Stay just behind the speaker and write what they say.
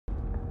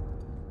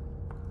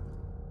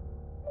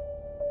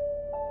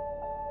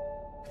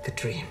The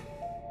dream.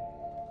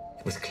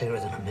 It was clearer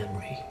than a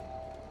memory.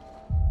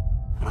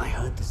 And I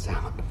heard the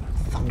sound of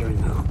thundering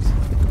hooves,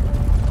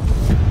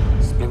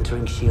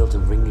 splintering shields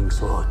and ringing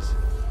swords.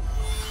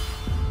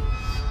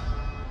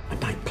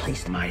 And I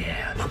placed my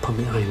heir upon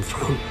the Iron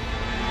Throne.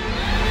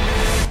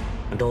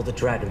 And all the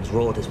dragons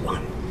roared as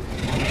one.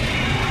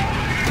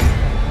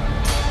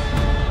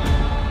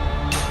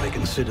 I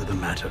consider the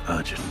matter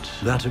urgent.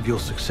 That of your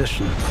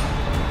succession.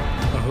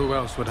 Well, who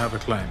else would have a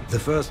claim? The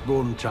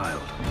firstborn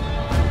child.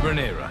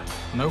 Rhaenyra.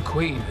 No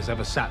queen has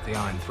ever sat the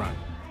Iron Throne.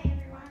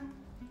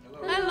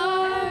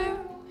 Hello.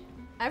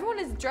 Everyone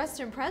is dressed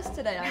to impress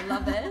today. I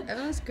love it.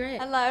 Everyone's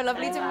great. Hello,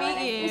 lovely to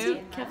meet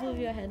you. Careful of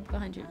your head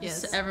behind you.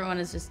 Yes. Just,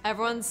 everyone's just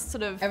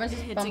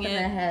hitting bumping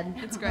their head.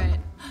 It's great.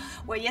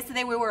 Well,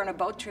 yesterday we were on a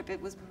boat trip.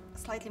 It was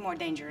slightly more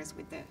dangerous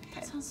with the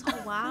pet.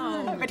 Oh,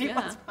 wow. But it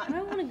was I fun.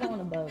 don't want to go on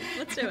a boat.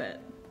 Let's do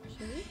it.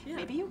 Yeah.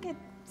 Maybe you get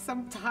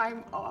some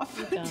time off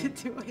to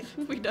do it.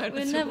 We don't.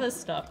 It never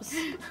stops.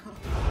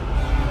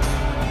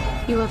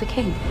 You are the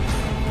king.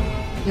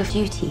 Your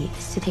duty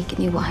is to take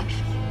a new wife.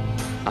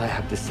 I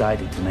have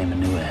decided to name a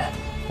new heir.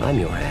 I'm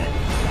your heir.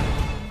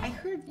 I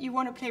heard you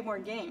want to play more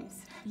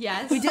games.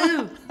 Yes, we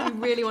do. We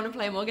really want to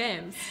play more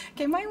games.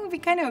 Okay, mine will be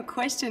kind of a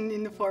question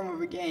in the form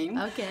of a game.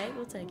 Okay,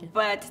 we'll take it.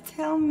 But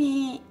tell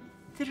me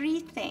 3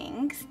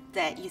 things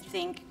that you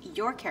think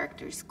your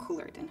character is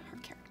cooler than her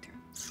character.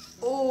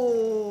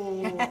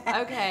 Oh,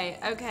 okay.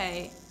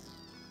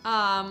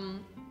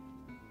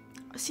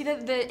 See,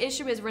 the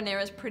issue is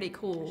Rhaenyra's pretty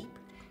cool.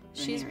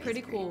 She's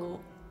pretty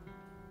cool.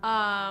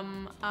 I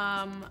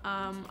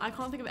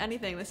can't think of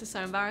anything. This is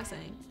so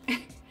embarrassing.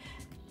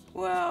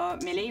 Well,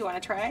 Millie, you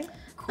want to try?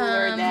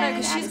 Cooler No, than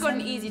because she's got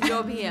an easy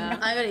job here.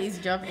 I got an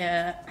easy job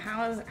here.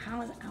 How is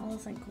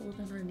Alicent cooler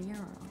than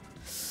Rhaenyra?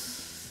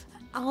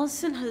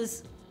 Alicent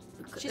has...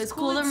 She's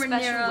cool in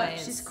special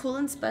ways. She's cool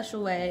in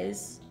special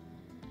ways.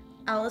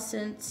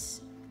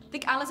 Alicent... I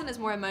think Alicent is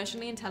more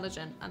emotionally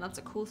intelligent, and that's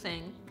a cool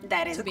thing.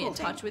 That is to a be cool in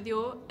touch thing. with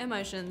your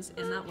emotions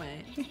in that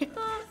way.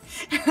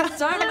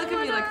 Don't look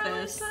at me like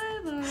this.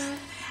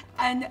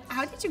 And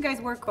how did you guys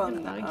work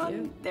on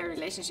their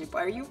relationship?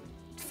 Are you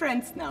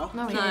friends now?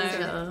 No, we No. hate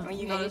each other. Oh,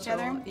 you Not hate at each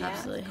other? all. Yeah,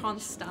 Absolutely.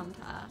 can't stand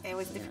her. It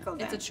was difficult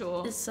It's a then.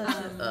 chore. It's such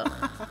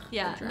a...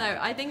 Yeah, no,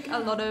 I think a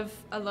lot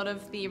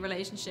of the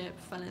relationship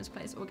fell into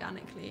place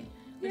organically,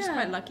 which is Yeah,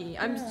 quite lucky.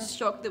 I'm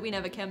shocked that we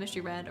never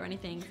chemistry read or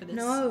anything for this.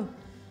 No.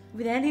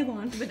 With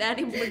anyone. With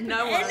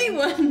no one.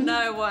 Anyone.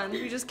 No one.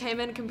 We just came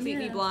in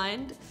completely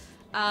blind.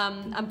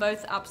 And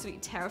both absolutely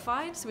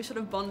terrified, so we sort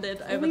of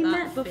bonded over we that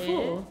met fear.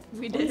 before.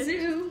 We On did.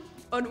 Zoom.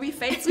 And we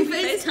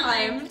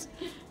FaceTimed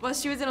while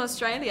she was in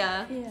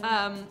Australia,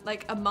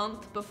 like a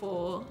month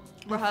before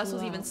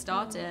rehearsals even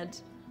started.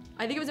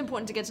 I think it was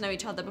important to get to know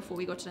each other before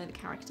we got to know the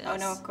characters. Oh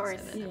no, of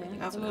course. So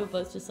Yeah, so we were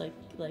both just like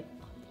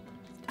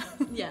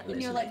yeah,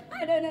 and you're like,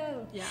 I don't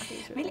know. yeah.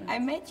 Really, I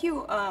met you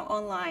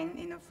online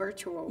in a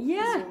virtual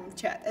Zoom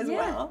chat as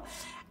well.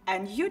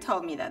 And you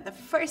told me that the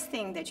first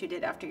thing that you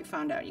did after you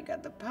found out you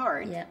got the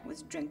part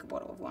was drink a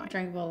bottle of wine.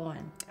 Drank a bottle of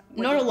wine.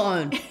 Not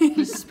alone.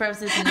 Just preface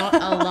this, not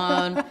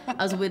alone.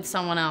 I was with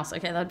someone else.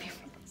 Okay, that'd be...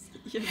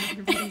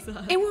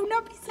 It will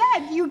not be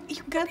sad. You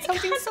got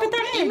something so But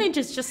that big. image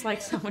is just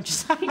like someone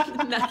just like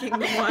necking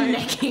the wine.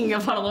 Necking a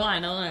bottle of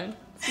wine alone.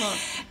 It's not...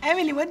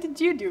 Emily, what did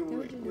you do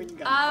when you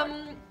got the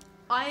part?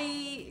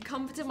 I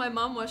comforted my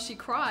mum while she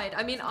cried.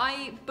 I mean,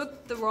 I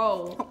booked the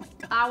role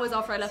hours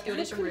after I left the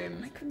audition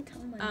room. I couldn't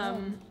tell my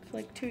mum for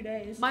like 2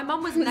 days. My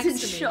mum was in next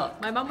to me. shock.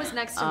 My mum was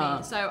next to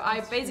me, so I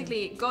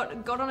basically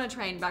got on a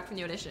train back from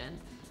the audition,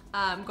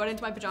 got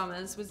into my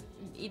pajamas, was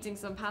eating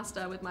some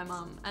pasta with my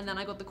mum, and then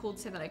I got the call to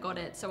say that I got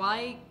it. So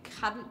I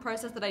hadn't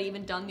processed that I'd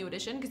even done the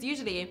audition, because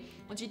usually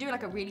once you do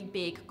like a really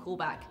big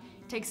callback,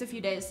 it takes a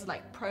few days to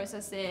like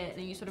process it,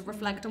 and you sort of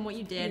reflect on what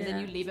you did, and then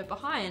you leave it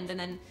behind, and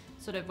then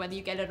sort of whether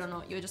you get it or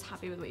not, you're just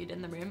happy with what you did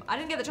in the room. I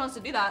didn't get the chance to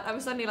do that. I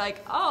was suddenly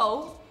like,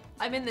 oh,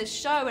 I'm in this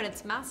show and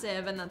it's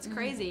massive and that's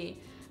crazy.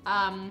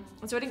 And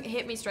so it didn't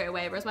hit me straight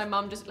away, whereas my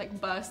mum just like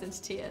burst into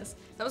tears.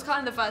 That was kind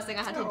of the first thing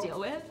I had to deal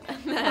with.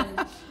 And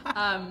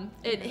then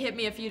it hit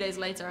me a few days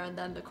later, and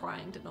then the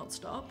crying did not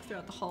stop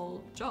throughout the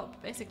whole job,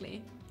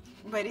 basically.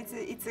 But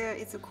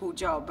it's a cool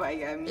job.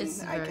 I mean,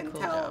 I can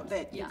tell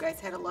that you guys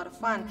had a lot of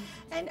fun.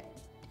 And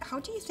how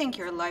do you think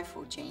your life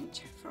will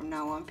change from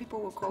now on?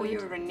 People will call you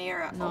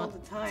Rhaenyra all the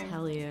time.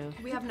 Tell you.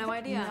 We have no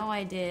idea. No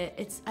idea.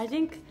 It's, I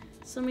think,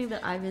 something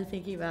that I've been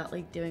thinking about,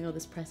 like, doing all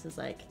this press is,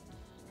 like,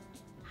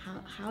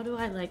 how do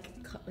I,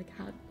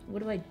 what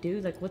do I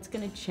do? Like, what's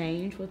gonna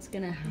change? What's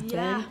gonna happen?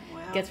 Yeah.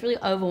 It gets really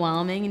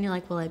overwhelming, and you're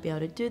like, will I be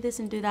able to do this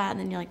and do that? And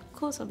then you're like, of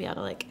course I'll be able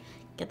to, like,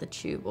 get the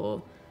tube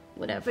or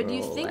whatever. But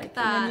you or, think like,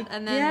 that,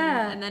 and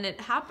then it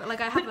happened.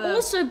 Like, I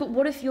have but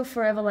what if you're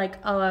forever like,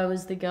 oh, I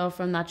was the girl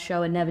from that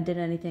show and never did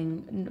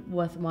anything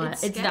worthwhile?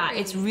 It's that.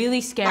 It's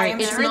really scary.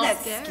 It's not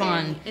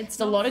fun. It's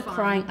a lot of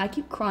crying. I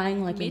keep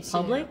crying like in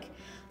public,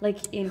 like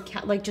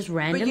like just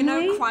randomly. But you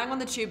know, crying on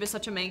the tube is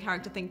such a main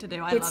character thing to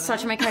do. It's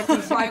such a main character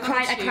thing. I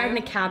cried in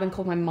a cab and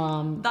called my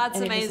mom. That's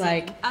and amazing.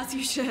 It was like, as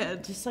you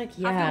should. just like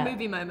After a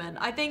movie moment.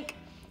 I think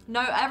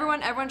No,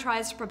 everyone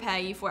tries to prepare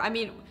you for it. I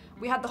mean,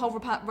 we had the whole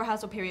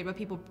rehearsal period where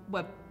people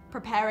were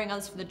preparing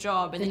us for the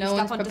job, and then you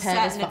step onto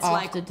set and it's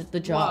like, the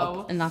job,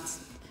 whoa. and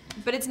that's.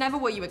 But it's never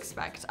what you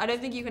expect. I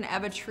don't think you can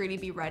ever truly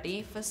be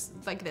ready for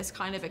like this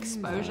kind of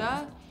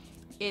exposure.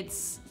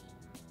 It's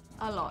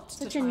a lot.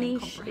 Such a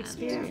niche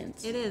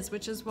experience. It is,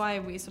 which is why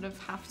we sort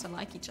of have to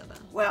like each other.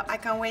 Well, I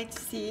can't wait to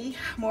see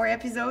more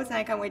episodes, and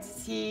I can't wait to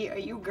see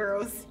you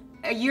girls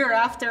a year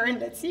after, and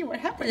let's see what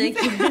happens.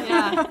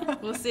 Yeah,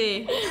 we'll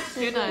see.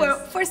 Who knows? Well,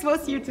 first of all,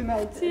 see you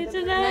tonight. See you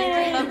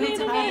tonight. Lovely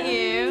to meet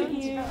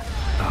you. Our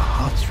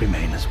hearts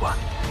remain as one.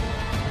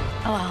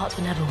 Oh, our hearts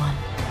were never one.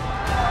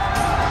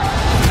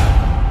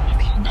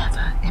 Have you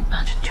never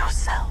imagined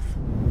yourself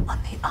on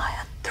the island?